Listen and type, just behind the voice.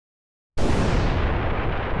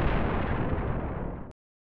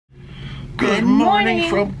Good morning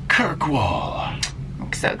from Kirkwall.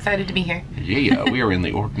 I'm so excited to be here. Yeah, we are in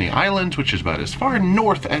the Orkney Islands, which is about as far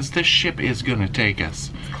north as this ship is going to take us.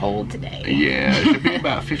 It's cold today. Yeah, it should be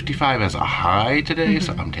about 55 as a high today,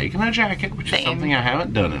 so I'm taking a jacket, which is something I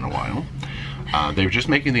haven't done in a while. They're just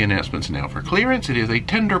making the announcements now for clearance. It is a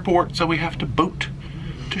tender port, so we have to boat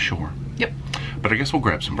to shore. Yep. But I guess we'll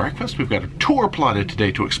grab some breakfast. We've got a tour plotted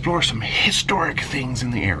today to explore some historic things in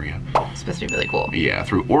the area. It's supposed to be really cool. Yeah,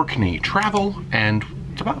 through Orkney Travel, and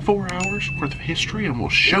it's about 4 hours worth of history, and we'll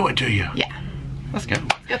show it to you. Yeah. Let's go.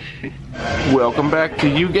 Let's go. Welcome back to,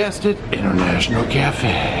 you guessed it, International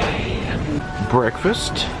Cafe.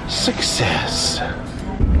 Breakfast success.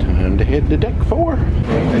 Time to head to deck 4.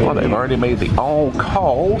 Well, they've already made the all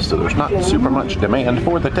calls, so there's not super much demand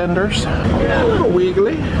for the tenders. A little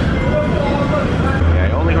wiggly. Yeah,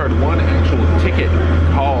 I only heard one actual ticket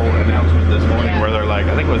call announcement this morning where they're like,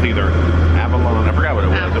 I think it was either Avalon, I forgot what it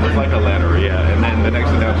was. It was like a letter, yeah. And then the next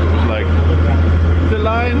announcement was like, the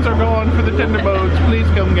lines are gone for the tender boats, please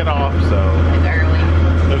come get off. So It's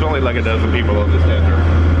early. there's only like a dozen people on this tender.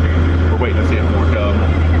 We're waiting to see if more come.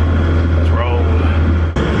 Let's roll.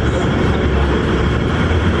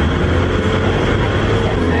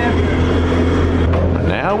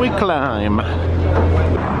 Now we climb.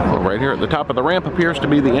 Well, right here at the top of the ramp appears to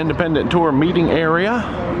be the independent tour meeting area.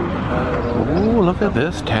 Ooh, look at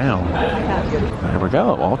this town. There we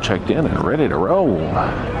go, all checked in and ready to roll.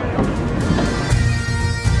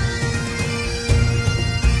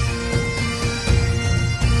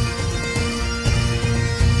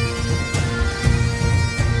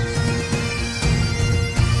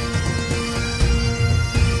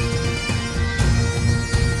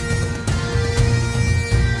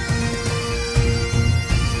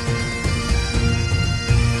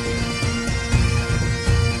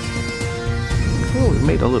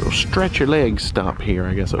 Made a little stretch your legs stop here,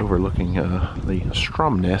 I guess, overlooking the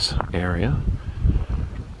Stromness area.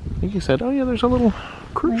 I think he said, oh yeah, there's a little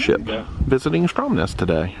cruise ship visiting Stromness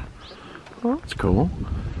today. Well, that's cool.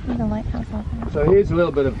 There's a lighthouse out there. So here's a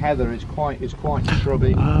little bit of heather. It's quite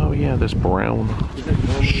shrubby. Oh yeah, this brown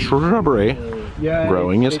shrubbery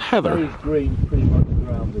growing is heather. It's green pretty much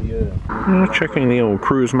around the year. Checking the old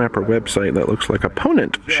cruise mapper website, that looks like a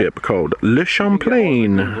opponent ship called Le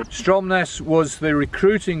Champlain. Stromness was the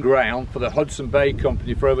recruiting ground for the Hudson Bay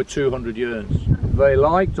Company for over 200 years. They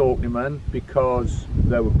liked Orkneymen because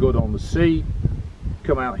they were good on the sea.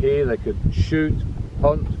 Come out here, they could shoot,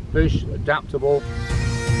 hunt, fish, adaptable.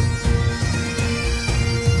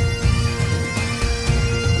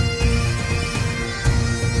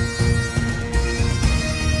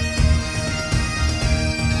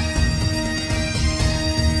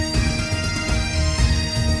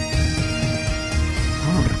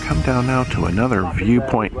 Down now to another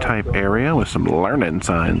viewpoint type area with some learning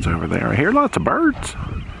signs over there. I hear lots of birds.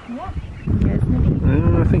 I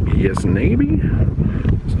think Yesnaby,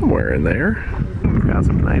 somewhere in there. We've got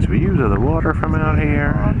some nice views of the water from out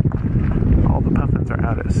here. All the puffins are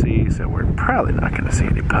out at sea, so we're probably not going to see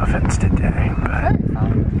any puffins today. But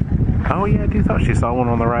oh yeah, I thought she saw one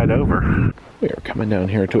on the ride over. We are coming down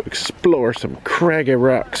here to explore some craggy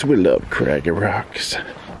rocks. We love craggy rocks.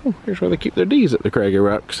 Oh, here's where they keep their D's at the craggy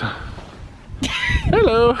rocks.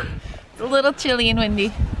 Hello. It's a little chilly and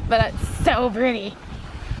windy, but it's so pretty.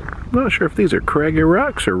 Not sure if these are craggy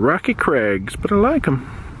rocks or rocky crags, but I like them.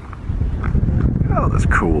 Oh, this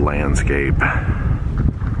cool landscape.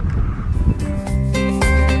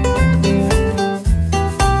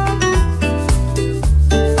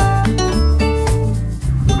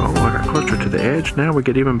 Oh, I got closer to the edge. Now we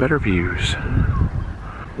get even better views.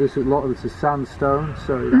 A lot of this is sandstone,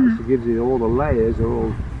 so it actually gives you all the layers are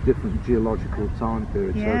all different geological time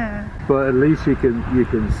periods. Yeah. So, but at least you can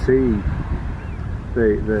see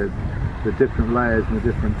the different layers and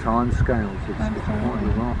the different time scales. It's quite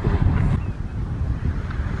remarkable.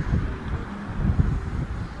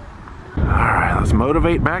 Alright, let's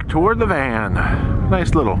motivate back toward the van.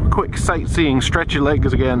 Nice little quick sightseeing stretch your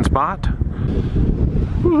legs again spot.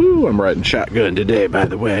 Woohoo, I'm riding shotgun today, by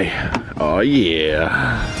the way. Oh yeah.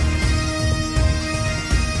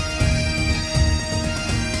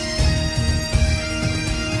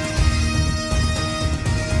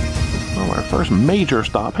 Well, our first major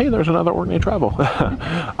stop, hey, there's another Orkney Travel,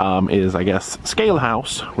 is, I guess, Skaill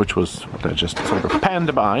House, which was what I just sort of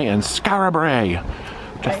panned by, and Skara Brae,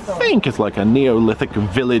 which I think is like a Neolithic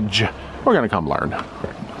village. We're gonna come learn.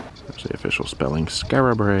 There's the official spelling,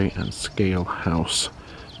 Skara Brae and Skaill House.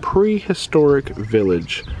 Prehistoric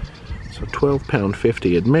village. So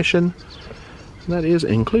 £12.50 admission. And that is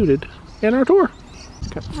included in our tour.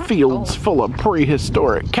 Got fields full of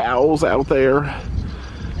prehistoric cows out there.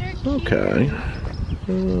 They're Okay.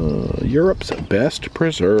 Europe's best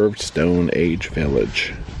preserved Stone Age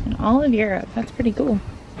village. In all of Europe. That's pretty cool.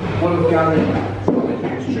 One of the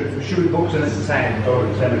galleries, should we book in at 10 or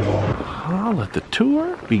at 10 o'clock? I'll let the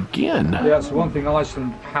tour begin. Yeah, that's one thing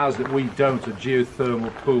Iceland has that we don't, are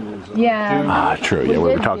geothermal pools. Yeah. Ah, true. Yeah, we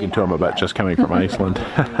were talking to him about just coming from Iceland.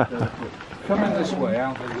 Come in this way,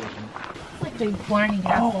 out there. It's like the Blarney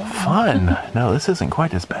Castle. Oh, fun. No, this isn't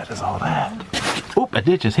quite as bad as all that. Oop, I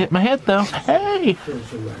did just hit my head though. Hey!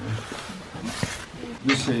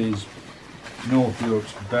 This is North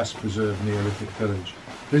Europe's best preserved Neolithic village.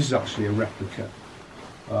 This is actually a replica.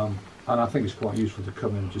 And I think it's quite useful to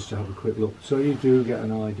come in just to have a quick look, so you do get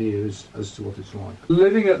an idea as to what it's like.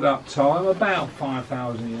 Living at that time, about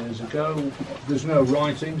 5,000 years ago, there's no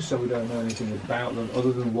writing, so we don't know anything about them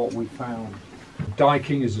other than what we found.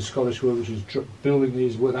 Diking is the Scottish word, which is building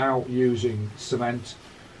these without using cement.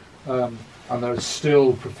 And there are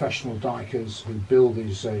still professional dikers who build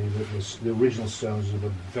these, say that the original stones are of a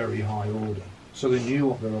very high order. So they knew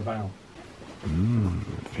what they're about.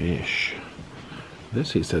 Fish.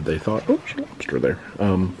 This, he said they thought, oops, lobster there,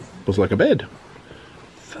 was like a bed.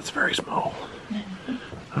 That's very small.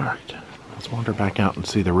 All right, let's wander back out and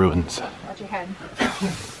see the ruins. Watch your head.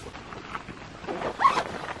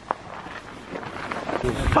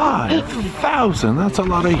 5,000, that's a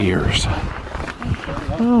lot of years.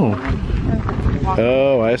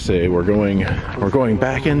 Oh, I see. We're going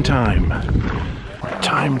back in time.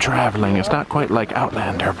 Time traveling. It's not quite like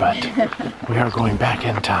Outlander, but we are going back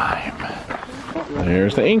in time.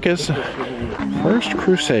 There's the Incas. First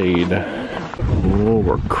Crusade. Oh,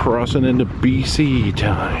 we're crossing into BC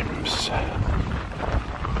times.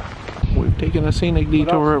 We've taken a scenic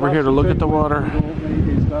detour over here to look at the water.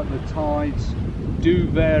 Is that the tides do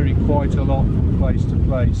vary quite a lot from place to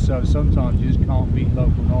place, so sometimes you just can't beat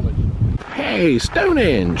local knowledge. Hey,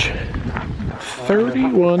 Stonehenge!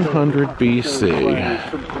 3100 BC.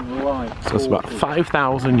 So it's about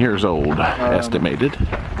 5,000 years old, estimated.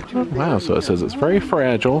 Oh, wow, so it says it's very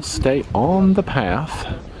fragile, stay on the path.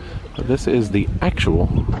 But this is the actual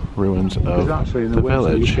ruins of the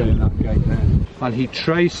village. And he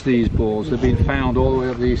traced these balls, they've been found all the way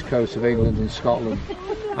up the east coast of England and Scotland,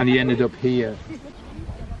 and he ended up here.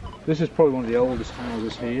 This is probably one of the oldest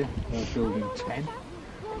houses here, building 10.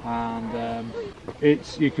 And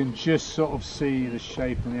you can just sort of see the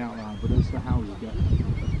shape and the outline, but as the houses get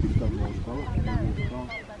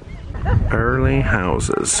early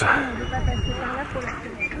houses.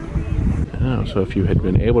 Oh, so if you had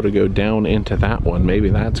been able to go down into that one, maybe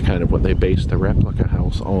that's kind of what they based the replica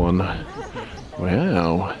house on.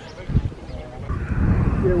 Wow.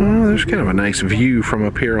 Well, there's kind of a nice view from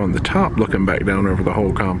up here on the top, looking back down over the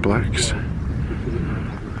whole complex.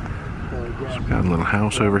 Got a little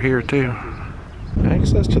house over here too.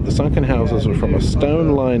 Access to the sunken houses was from a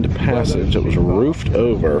stone-lined passage that was roofed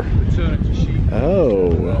over.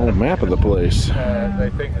 Oh, a whole map of the place.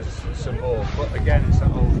 They think there's some more, but again, it's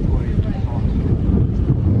that old point.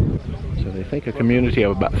 So they think a community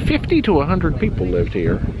of about 50 to 100 people lived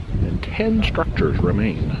here, and 10 structures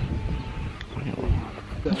remain. Wow.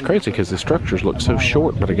 It's crazy because the structures look so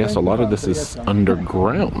short, but I guess a lot of this is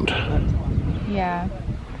underground. Yeah.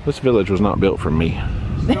 This village was not built for me.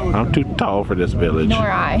 I'm too tall for this village. Nor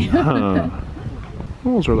I.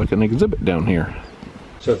 Oh, is there like an exhibit down here?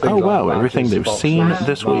 So oh wow, everything they've seen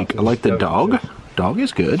this week. I like the dog. Dog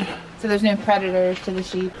is good. So there's no predators to the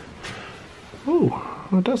sheep. Oh,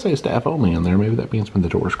 well, it does say staff only in there. Maybe that means when the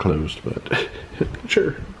door's closed, but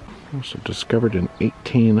sure. Also discovered in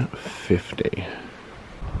 1850.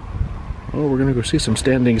 Oh, we're gonna go see some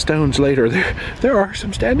standing stones later. There are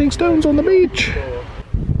some standing stones on the beach.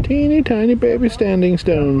 Teeny tiny baby standing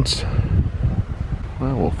stones.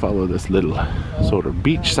 Well, we'll follow this little sort of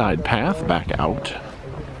beachside path back out.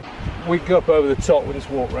 We go up over the top, we just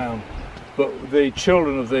walk round. But the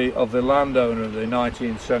children of the landowner of the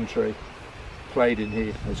 19th century played in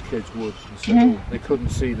here as kids would. So they couldn't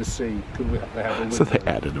see the sea. They have a window. So they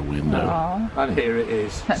added a window. Aww. And here it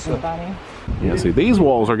is. That's so funny. Yeah, see, these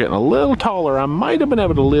walls are getting a little taller. I might have been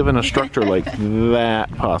able to live in a structure like that,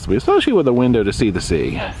 possibly, especially with a window to see the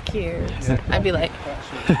sea. That's cute. I'd be like,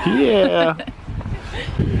 yeah.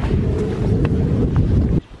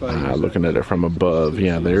 Looking at it from above,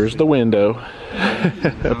 yeah, there's the window.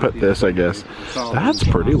 But this, I guess, that's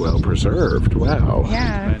pretty well preserved. Wow.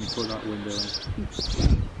 yeah.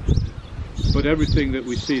 But everything that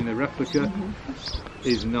we see in the replica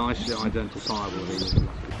is nicely identifiable here.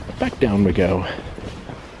 Back down we go.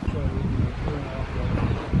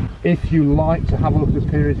 If you like to have a look at the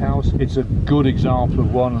period house, it's a good example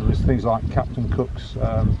of one of those things like Captain Cook's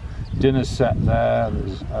dinner set there,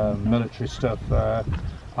 there's military stuff there,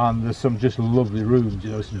 and there's some just lovely rooms,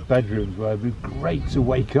 you know, some bedrooms where it'd be great to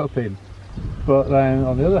wake up in. But then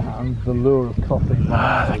on the other hand, the lure of coffee.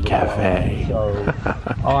 The cafe. So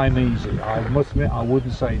I'm easy. I must admit, I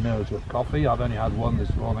wouldn't say no to a coffee. I've only had one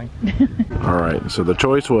this morning. All right, so the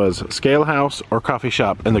choice was Skaill House or coffee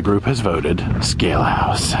shop, and the group has voted Skaill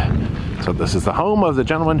House. So this is the home of the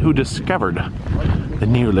gentleman who discovered the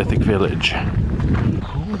Neolithic village.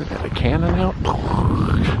 Oh, they got a cannon out.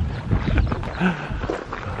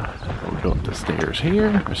 We'll go up the stairs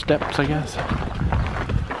here, or steps, I guess.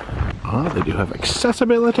 Oh, they do have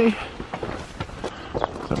accessibility.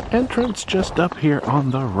 So entrance just up here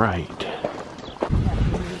on the right.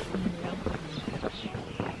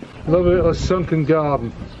 Love a little sunken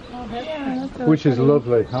garden, which is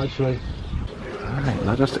lovely, actually. Alright,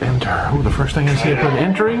 let us enter. Oh, the first thing I see upon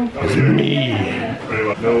entering is me.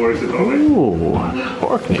 Ooh,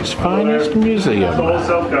 Orkney's finest museum.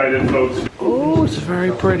 Oh, it's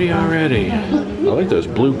very pretty already. I like those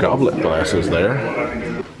blue goblet glasses there.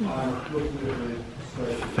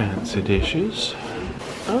 Fancy dishes.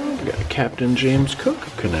 Oh, we got Captain James Cook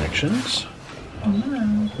connections.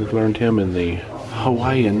 We've learned him in the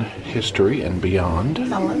Hawaiian history and beyond.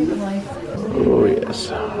 Oh,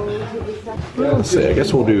 yes. Well, let's see, I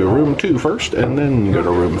guess we'll do room 2 first and then go to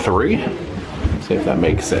room 3. See if that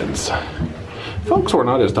makes sense. Folks were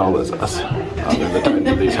not as tall as us out in the time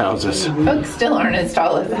of these houses. Folks still aren't as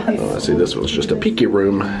tall as us. Oh, let's see, this was just a peeky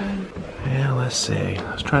room. Yeah, let's see.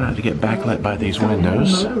 Let's try not to get backlit by these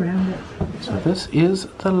windows. So this is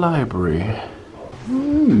the library.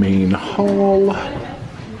 Main hall.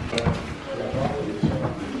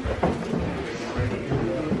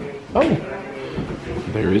 Oh,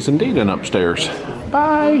 there is indeed an upstairs.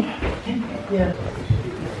 Bye.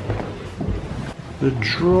 The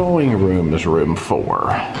drawing room is room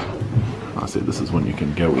 4. I see, this is when you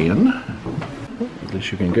can go in. At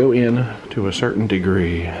least you can go in to a certain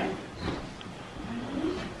degree.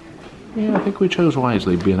 Yeah, I think we chose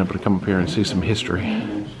wisely being able to come up here and see some history.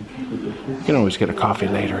 You can always get a coffee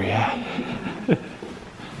later, yeah.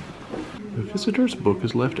 The visitor's book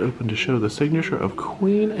is left open to show the signature of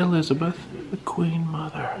Queen Elizabeth, the Queen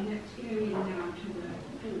Mother.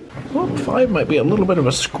 Well, 5 might be a little bit of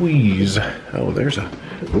a squeeze. Oh, there's a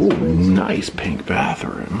nice pink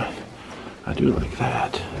bathroom. I do like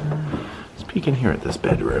that. Let's peek in here at this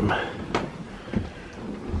bedroom.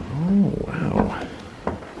 Oh, wow.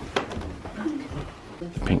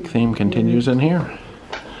 The pink theme continues in here.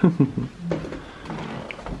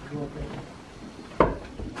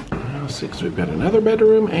 6, we've got another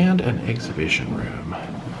bedroom and an exhibition room.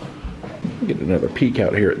 Get another peek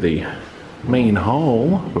out here at the main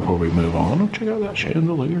hall before we move on. Oh, check out that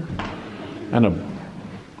chandelier. And a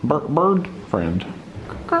bird friend.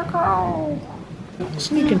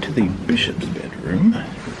 Sneak into the bishop's bedroom.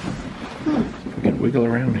 We can wiggle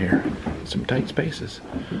around here. Some tight spaces.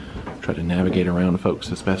 Try to navigate around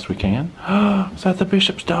folks as best we can. Is that the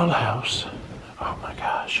bishop's dollhouse? Oh my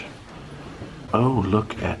gosh. Oh,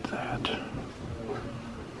 look at that.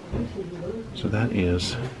 So that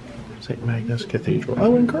is St. Magnus Cathedral.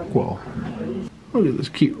 Oh, and Kirkwall. Look at this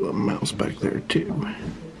cute little mouse back there, too.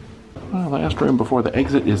 Well, the last room before the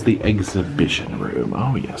exit is the exhibition room.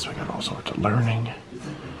 Oh, yes, we got all sorts of learning.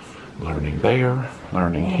 Learning there,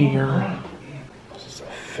 learning here. This is a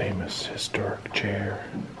famous historic chair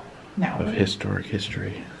of historic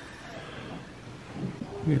history.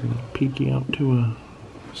 We got a little peeky out to a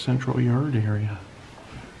central yard area.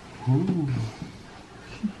 Ooh.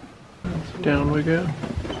 Down we go.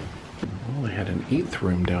 Well, they had an 8th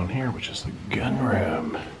room down here, which is the gun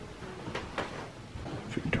room.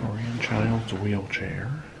 Victorian child's wheelchair.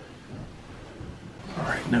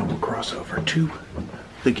 Alright, now we'll cross over to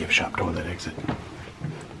the gift shop toilet exit.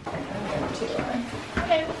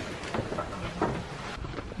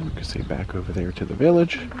 You can see back over there to the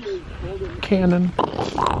village. Cannon.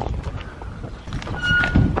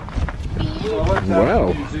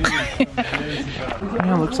 Wow.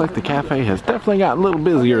 Yeah, looks like the cafe has definitely gotten a little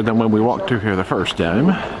busier than when we walked through here the first time.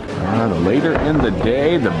 The later in the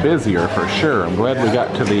day, the busier for sure. I'm glad we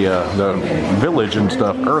got to the village and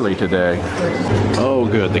stuff early today. Oh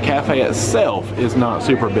good, the cafe itself is not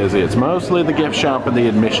super busy. It's mostly the gift shop and the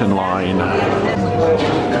admission line.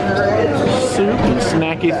 soup and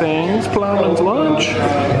snacky things. Plowman's lunch.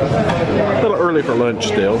 A little early for lunch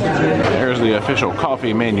still. There's the official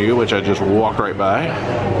coffee menu, which I just walked right by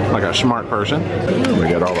like a smart person. We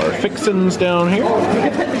got all our fixins down here.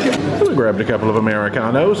 We grabbed a couple of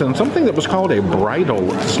Americanos and something that was called a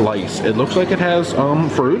bridal slice. It looks like it has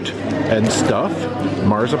fruit and stuff,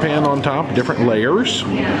 marzipan on top, different layers.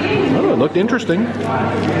 Oh, it looked interesting. All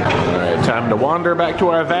right, time to wander back to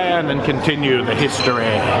our van and continue the history.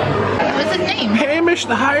 What's his name? Hamish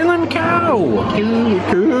the Highland Cow.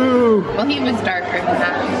 Coo. Well, he was darker than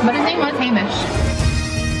that, but his name was Hamish.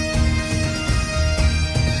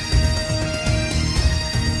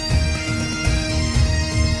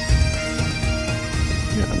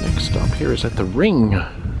 Stop here is at the Ring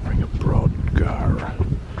of Brodgar.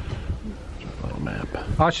 Little map.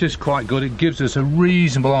 Actually, it's quite good. It gives us a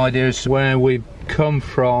reasonable idea as to where we've come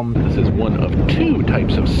from. This is one of two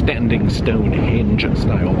types of standing Stonehenge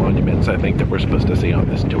style monuments I think that we're supposed to see on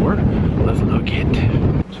this tour. Let's look it.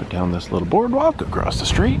 So down this little boardwalk across the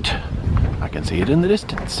street, I can see it in the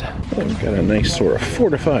distance. Oh, we've got a nice sort of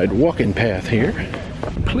fortified walking path here.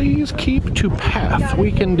 Please keep to path.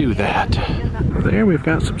 We can do that. There we've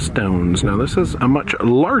got some stones. Now this is a much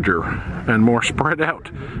larger and more spread out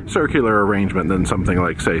circular arrangement than something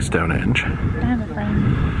like, say, Stonehenge. I have a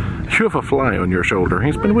friend. You have a fly on your shoulder.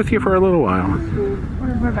 He's been with you for a little while.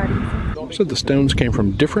 We're buddies. So the stones came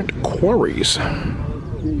from different quarries.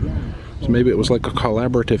 So maybe it was like a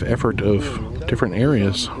collaborative effort of different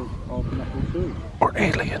areas. Or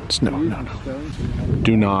aliens. No.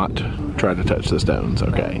 Do not try to touch the stones,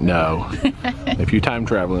 okay? No. If you time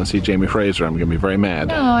travel and see Jamie Fraser, I'm going to be very mad.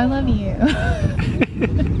 No, I love you.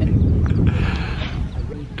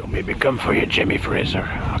 Don't make me come for you, Jamie Fraser.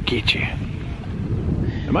 I'll get you.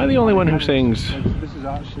 Am I the only one who sings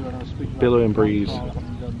Billow and Breeze,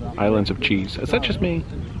 Islands of Cheese? Is that just me?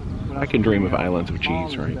 I can dream of Islands of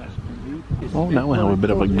Cheese, right? Oh, now we have a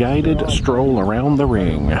bit of a guided stroll around the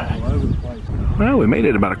ring. Well, we made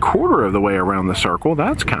it about a quarter of the way around the circle.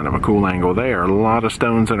 That's kind of a cool angle there. A lot of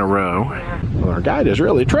stones in a row. Well, our guide is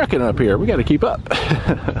really trekking up here. We got to keep up.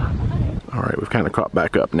 All right, we've kind of caught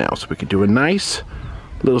back up now, so we can do a nice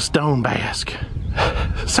little stone bask.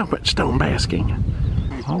 So much stone basking.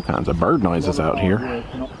 All kinds of bird noises out here.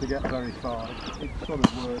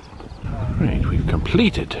 Alright, we've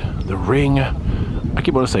completed the Ring. I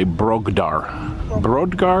keep wanting to say Brodgar.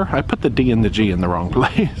 Brodgar? I put the D and the G in the wrong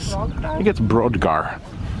place. I think it's Brodgar.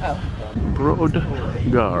 Oh.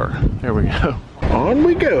 Brodgar. There we go. On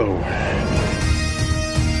we go.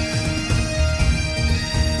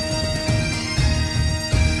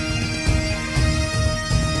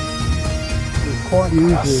 Quite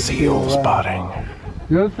easy. Seal spotting.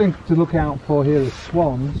 The other thing to look out for here is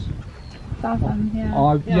swans.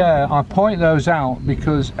 Yeah. I point those out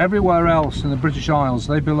because everywhere else in the British Isles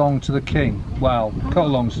they belong to the king. Well, cut a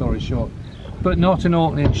long story short, but not in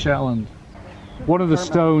Orkney and Shetland. One of the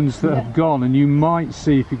stones that have gone, and you might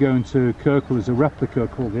see if you go into Kirkwall, is a replica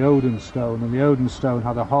called the Odin Stone, and the Odin Stone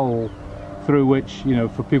had a hole through which, you know,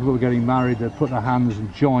 for people that were getting married, they'd put their hands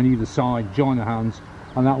and join either side, join their hands,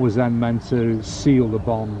 and that was then meant to seal the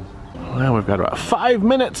bond. Well, we've got about 5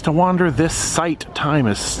 minutes to wander this site. Time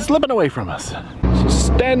is slipping away from us. So,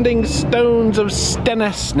 Standing Stones of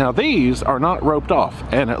Stenness. Now these are not roped off,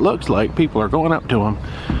 and it looks like people are going up to them,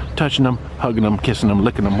 touching them, hugging them, kissing them,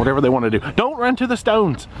 licking them, whatever they want to do. Don't run to the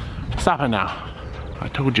stones. Stop it now. I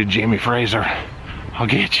told you, Jamie Fraser. I'll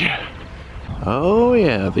get you. Oh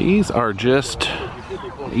yeah, these are just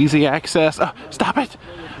easy access. Oh, stop it.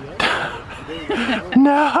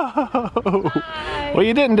 No! Well,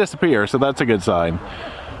 you didn't disappear, so that's a good sign.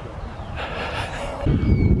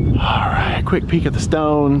 Alright, quick peek at the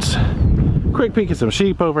stones. Quick peek at some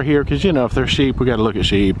sheep over here, because you know, if there's sheep, we gotta look at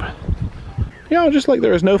sheep. You know, just like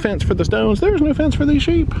there is no fence for the stones, there is no fence for these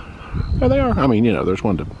sheep. There they are. I mean, you know, there's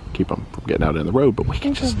one to keep them from getting out in the road, but we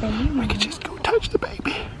can just go touch the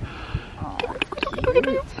baby.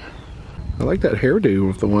 I like that hairdo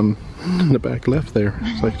of the one in the back left there.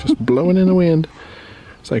 It's like just blowing in the wind.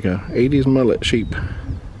 It's like a 80s mullet sheep.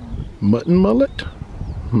 Mutton mullet?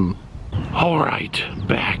 All right,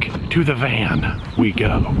 back to the van we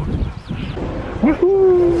go.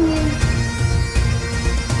 Woohoo!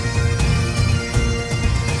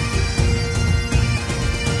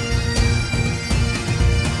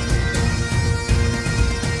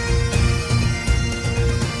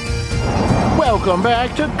 Welcome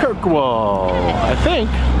back to Kirkwall. I think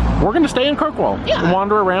we're going to stay in Kirkwall. Yeah.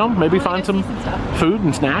 Wander around, maybe find some food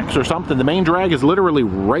and snacks or something. The main drag is literally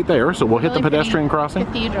right there, so we'll hit the pedestrian crossing.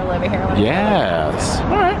 Cathedral over here. Yes.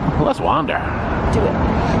 All right, let's wander. Do it.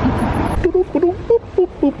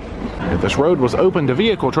 This road was open to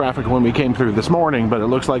vehicle traffic when we came through this morning, but it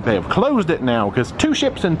looks like they have closed it now because 2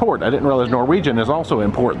 ships in port. I didn't realize Norwegian is also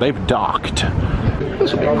in port. They've docked.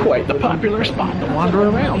 This will be quite the popular spot to wander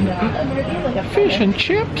around. Fish and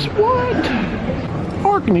chips? What?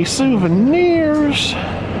 Orkney souvenirs.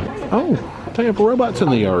 Oh, they have robots in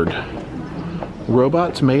the yard.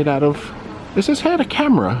 Robots made out of... Does this had a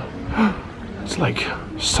camera? It's like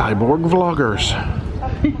cyborg vloggers.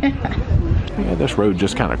 Yeah, this road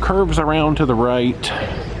just kind of curves around to the right.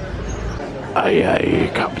 Aye,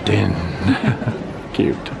 aye, Captain.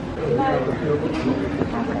 Cute.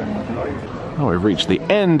 Oh, we've reached the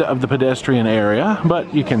end of the pedestrian area,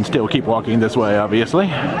 but you can still keep walking this way, obviously.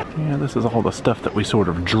 Yeah, this is all the stuff that we sort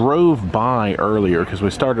of drove by earlier, because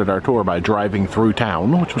we started our tour by driving through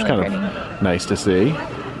town, which was kind of nice to see.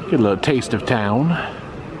 Get a little taste of town.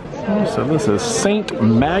 So this is St.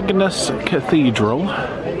 Magnus Cathedral.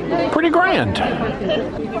 Pretty grand.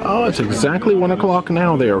 Oh, it's exactly 1 o'clock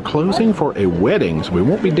now. They are closing for a wedding, so we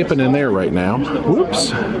won't be dipping in there right now.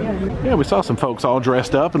 Whoops. Yeah, we saw some folks all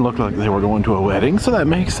dressed up and looked like they were going to a wedding, so that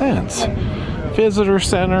makes sense. Visitor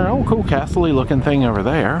center. Oh, cool castle-y looking thing over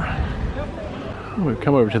there. We've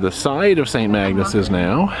come over to the side of St. Magnus's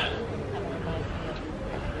now.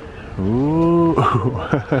 Ooh.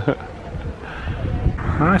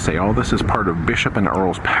 I say all this is part of Bishop and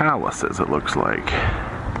Earl's palaces, it looks like.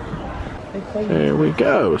 There we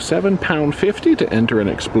go. £7.50 to enter and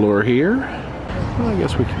explore here. Well, I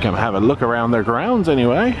guess we can come have a look around their grounds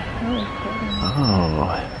anyway.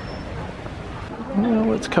 Oh. Well,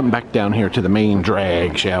 let's come back down here to the main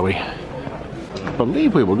drag, shall we? I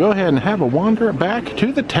believe we will go ahead and have a wander back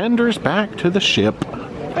to the tenders, back to the ship.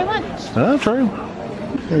 For lunch. Oh, true.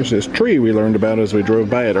 There's this tree we learned about as we drove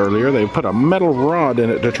by it earlier. They put a metal rod in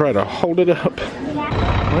it to try to hold it up.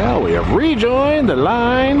 Well, we have rejoined the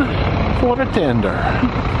line for the tender.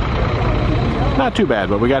 Not too bad,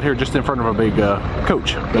 but we got here just in front of a big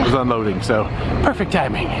coach that was unloading, so perfect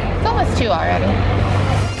timing. It's almost 2 already.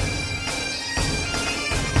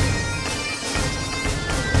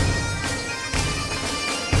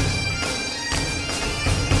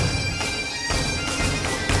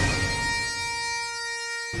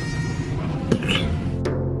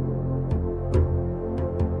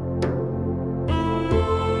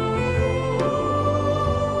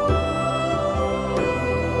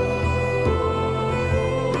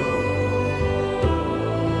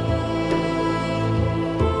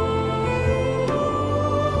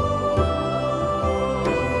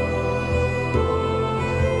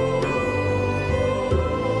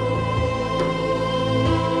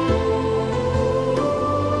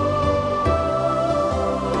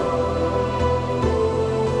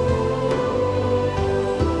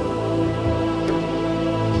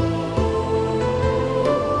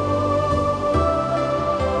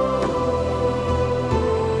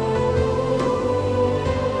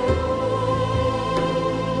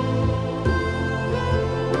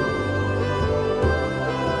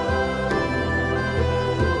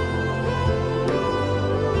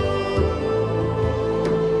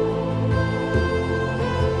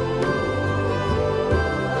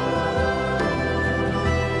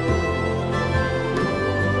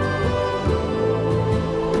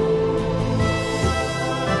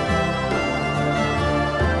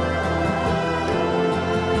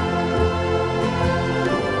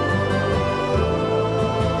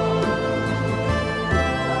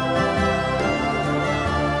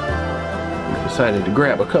 Decided to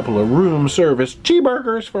grab a couple of room service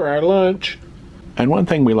cheeseburgers for our lunch. And one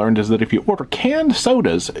thing we learned is that if you order canned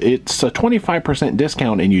sodas, it's a 25%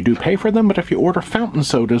 discount and you do pay for them, but if you order fountain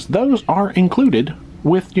sodas, those are included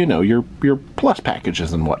with, you know, your plus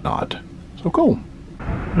packages and whatnot. So cool.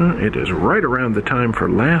 It is right around the time for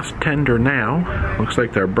last tender now. Looks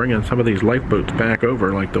like they're bringing some of these lifeboats back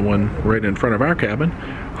over, like the one right in front of our cabin,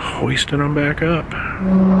 hoisting them back up.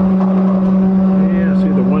 Yeah, see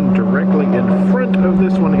the one directly in front of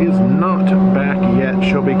this one is not back yet.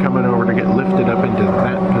 She'll be coming over to get lifted up into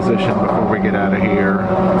that position before we get out of here.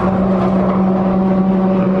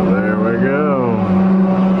 There we go.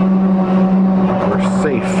 We're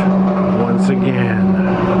safe once again.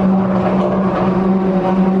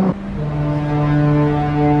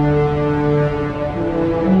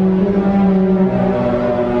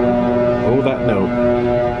 Oh, that note.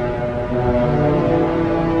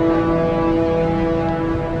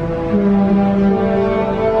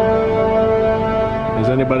 Is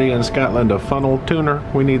anybody in Scotland a funnel tuner?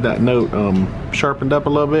 We need that note sharpened up a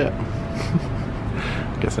little bit.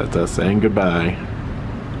 Guess that's us saying goodbye.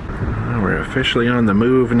 We're officially on the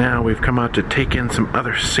move now. We've come out to take in some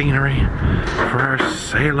other scenery for our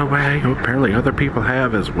sail away. Apparently other people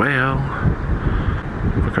have as well.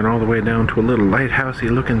 Looking all the way down to a little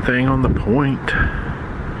lighthousey looking thing on the point.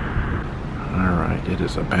 Alright, it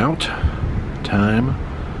is about time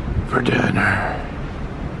for dinner.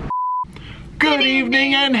 Good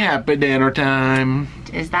evening and happy dinner time.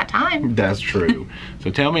 Is that time? That's true.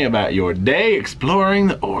 So tell me about your day exploring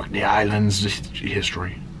the Orkney Islands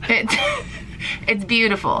history. It's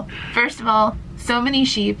beautiful. First of all, so many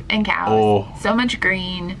sheep and cows, so much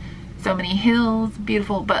green, so many hills,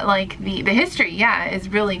 beautiful. But like the history, yeah, is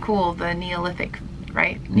really cool. The Neolithic,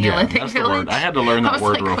 right? Neolithic that's village. The word. I had to learn that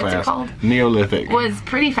word like, real what's fast. It called? Neolithic was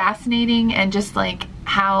pretty fascinating, and just like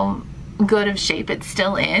how good of shape it's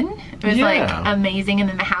still in. It was like amazing. And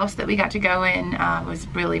then the house that we got to go in was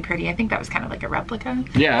really pretty. I think that was kind of like a replica.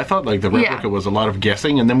 Yeah, I thought like the replica was a lot of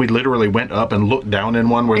guessing, and then we literally went up and looked down in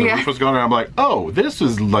one where the roof was gone, and I'm like, oh, this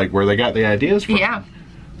is like where they got the ideas from. Yeah.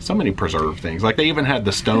 So many preserved things. Like they even had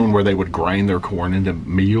the stone where they would grind their corn into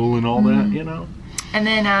meal and all that, you know. And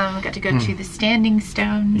then we got to go to the Standing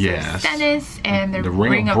Stones of Stenness and the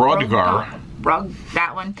Ring of Brodgar.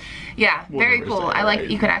 That one. Yeah, very cool. I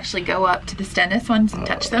like you could actually go up to the Stenness ones and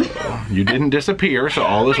touch them. You didn't disappear, so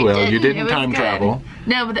all is well. You didn't time travel.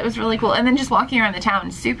 No, but that was really cool. And then just walking around the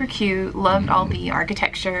town, super cute. Loved all the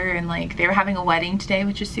architecture, and like they were having a wedding today,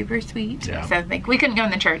 which is super sweet. Yeah. So like we couldn't go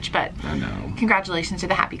in the church, but I know. Congratulations to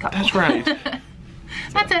the happy couple. That's right.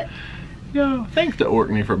 That's it. Yeah, thanks to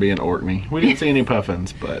Orkney for being Orkney. We didn't see any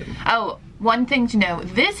puffins, but... Oh, one thing to know,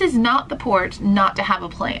 this is not the port not to have a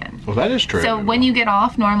plan. Well, that is true. So when you get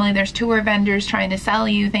off, normally there's tour vendors trying to sell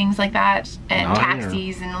you things like that, and Not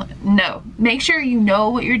taxis, and no. Make sure you know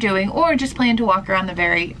what you're doing, or just plan to walk around the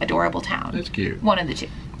very adorable town. That's cute. One of the two.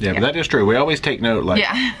 Yeah, but that is true. We always take note, like,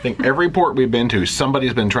 I think every port we've been to,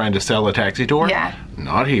 somebody's been trying to sell a taxi tour. Yeah.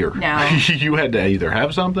 Not here. No. You had to either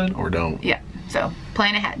have something or don't. Yeah, so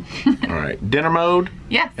plan ahead. All right, dinner mode.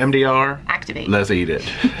 Yes. MDR. Activate. Let's eat it.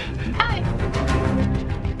 Hi.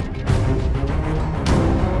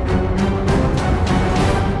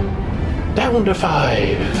 Down to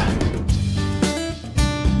 5.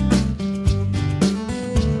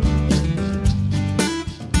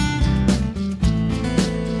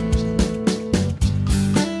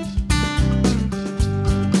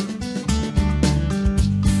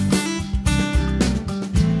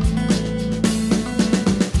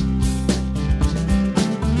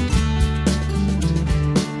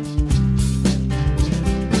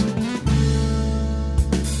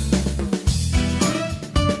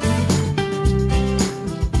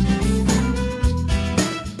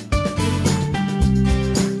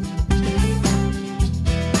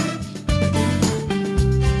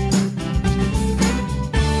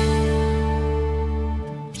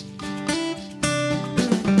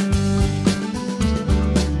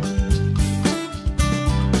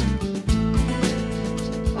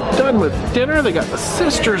 With dinner, they got the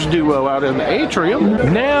sisters duo out in the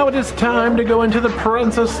atrium. Now it is time to go into the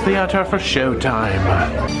Princess Theatre for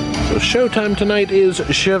showtime. So showtime tonight is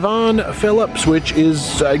Siobhan Phillips, which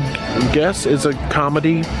is, I guess, is a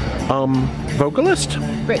comedy vocalist.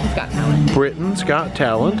 Britain's Got Talent. Britain's Got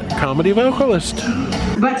Talent, comedy vocalist.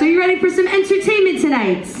 But are you ready for some entertainment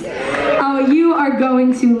tonight? Oh, you are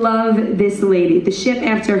going to love this lady. The ship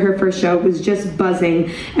after her first show was just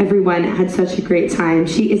buzzing. Everyone had such a great time.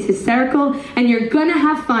 She is hysterical, and you're gonna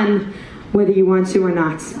have fun whether you want to or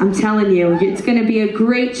not. I'm telling you, it's gonna be a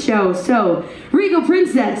great show. So, Regal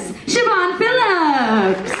Princess, Siobhan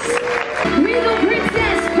Phillips! Regal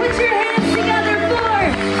Princess, put your hands together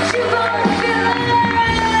for Siobhan Phillips!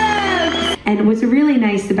 And what's really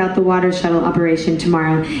nice about the water shuttle operation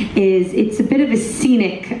tomorrow is it's a bit of a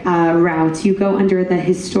scenic route. You go under the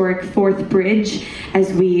historic 4th bridge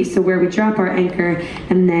so where we drop our anchor,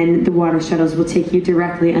 and then the water shuttles will take you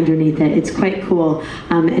directly underneath it. It's quite cool.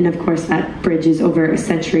 And of course that bridge is over a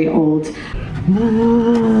century old.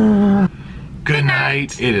 Good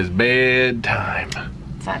night. It is bedtime.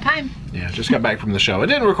 It's that time. Yeah, just got back from the show. I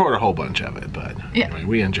didn't record a whole bunch of it, but anyway,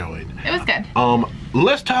 we enjoyed. It was good.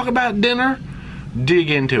 Let's talk about dinner.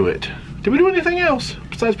 Dig into it. Did we do anything else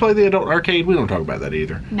besides play the adult arcade? We don't talk about that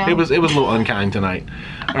either. No. It was a little unkind tonight.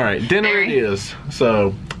 All right, dinner it is.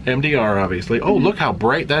 So MDR, obviously. Oh, look how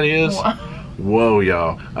bright that is. Whoa,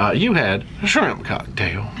 y'all. You had a shrimp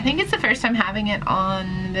cocktail. I think it's the first time having it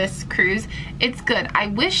on this cruise. It's good. I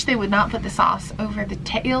wish they would not put the sauce over the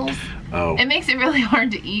tails. Oh. It makes it really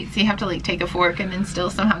hard to eat, so you have to like take a fork and then still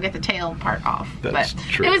somehow get the tail part off. That's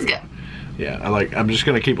true. It was good. Yeah, I'm just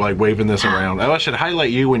gonna keep like waving this around. Oh, I should highlight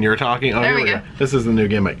you when you're talking. Oh, there here we go. This is the new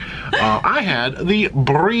gimmick. I had the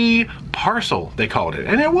Brie parcel, they called it,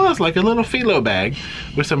 and it was like a little phyllo bag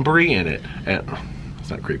with some Brie in it. And it's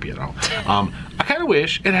not creepy at all. I kind of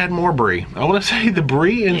wish it had more Brie. I want to say the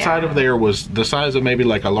Brie inside of there was the size of maybe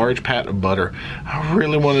like a large pat of butter. I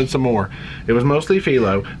really wanted some more. It was mostly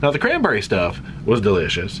phyllo. Now the cranberry stuff was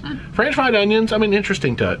delicious. French fried onions, I mean,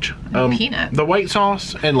 interesting touch. Peanuts. The white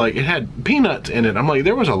sauce, and like it had peanuts in it. I'm like,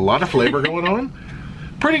 there was a lot of flavor going on.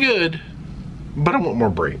 Pretty good, but I want more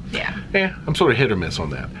Brie. Yeah. I'm sort of hit or miss on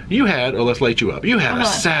that. You had, let's light you up. You had a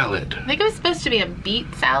salad. I think it was supposed to be a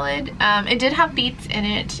beet salad. It did have beets in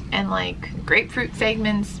it and like grapefruit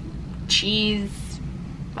segments, cheese,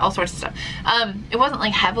 all sorts of stuff. It wasn't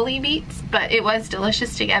like heavily beets, but it was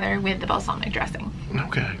delicious together with the balsamic dressing.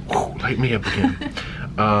 Okay, whew, light me up again.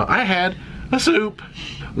 I had a soup,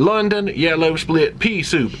 London yellow split pea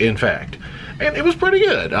soup, in fact. And it was pretty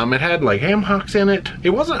good. It had like ham hocks in it.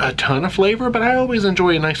 It wasn't a ton of flavor, but I always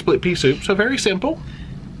enjoy a nice split pea soup, so very simple.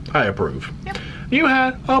 I approve. Yep. You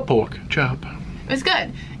had a pork chop. It was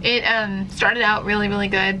good. It started out really, really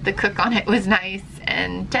good. The cook on it was nice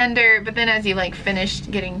and tender, but then as you like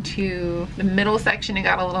finished getting to the middle section, it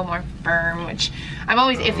got a little more firm, which I'm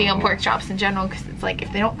always iffy on pork chops in general, because it's like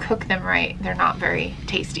if they don't cook them right, they're not very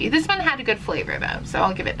tasty. This one had a good flavor though, so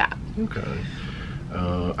I'll give it that. Okay.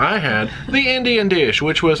 I had the Indian dish,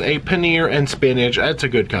 which was a paneer and spinach. That's a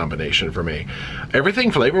good combination for me.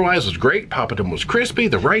 Everything flavor-wise was great. Papadum was crispy.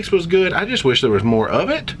 The rice was good. I just wish there was more of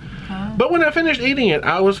it. But when I finished eating it,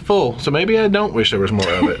 I was full. So maybe I don't wish there was more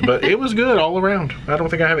of it. But it was good all around. I don't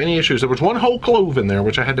think I have any issues. There was one whole clove in there,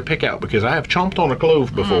 which I had to pick out because I have chomped on a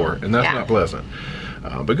clove before, and that's not pleasant.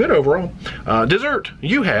 But good overall. Dessert,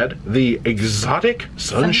 you had the exotic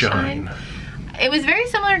sunshine. It was very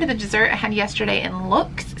similar to the dessert I had yesterday in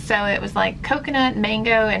looks. So it was like coconut,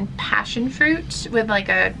 mango, and passion fruit with like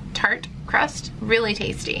a tart crust. Really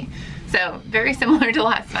tasty. So very similar to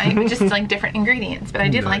last night, but just like different ingredients. But I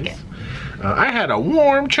did like it. I had a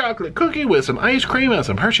warm chocolate cookie with some ice cream and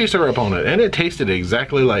some Hershey syrup on it, and it tasted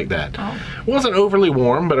exactly like that. It wasn't overly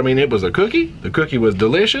warm, but I mean, it was a cookie. The cookie was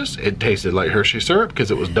delicious. It tasted like Hershey syrup because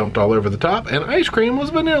it was dumped all over the top, and ice cream was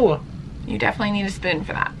vanilla. You definitely need a spoon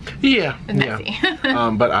for that. Yeah. It's messy.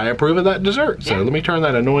 But I approve of that dessert. So let me turn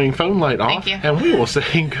that annoying phone light off. Thank you. And we will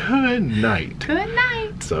say good night. Good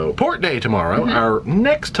night. So port day tomorrow. Our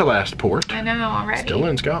next to last port. I know already. Still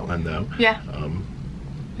in Scotland though. Yeah.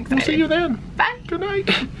 We'll see you then. Bye. Good night.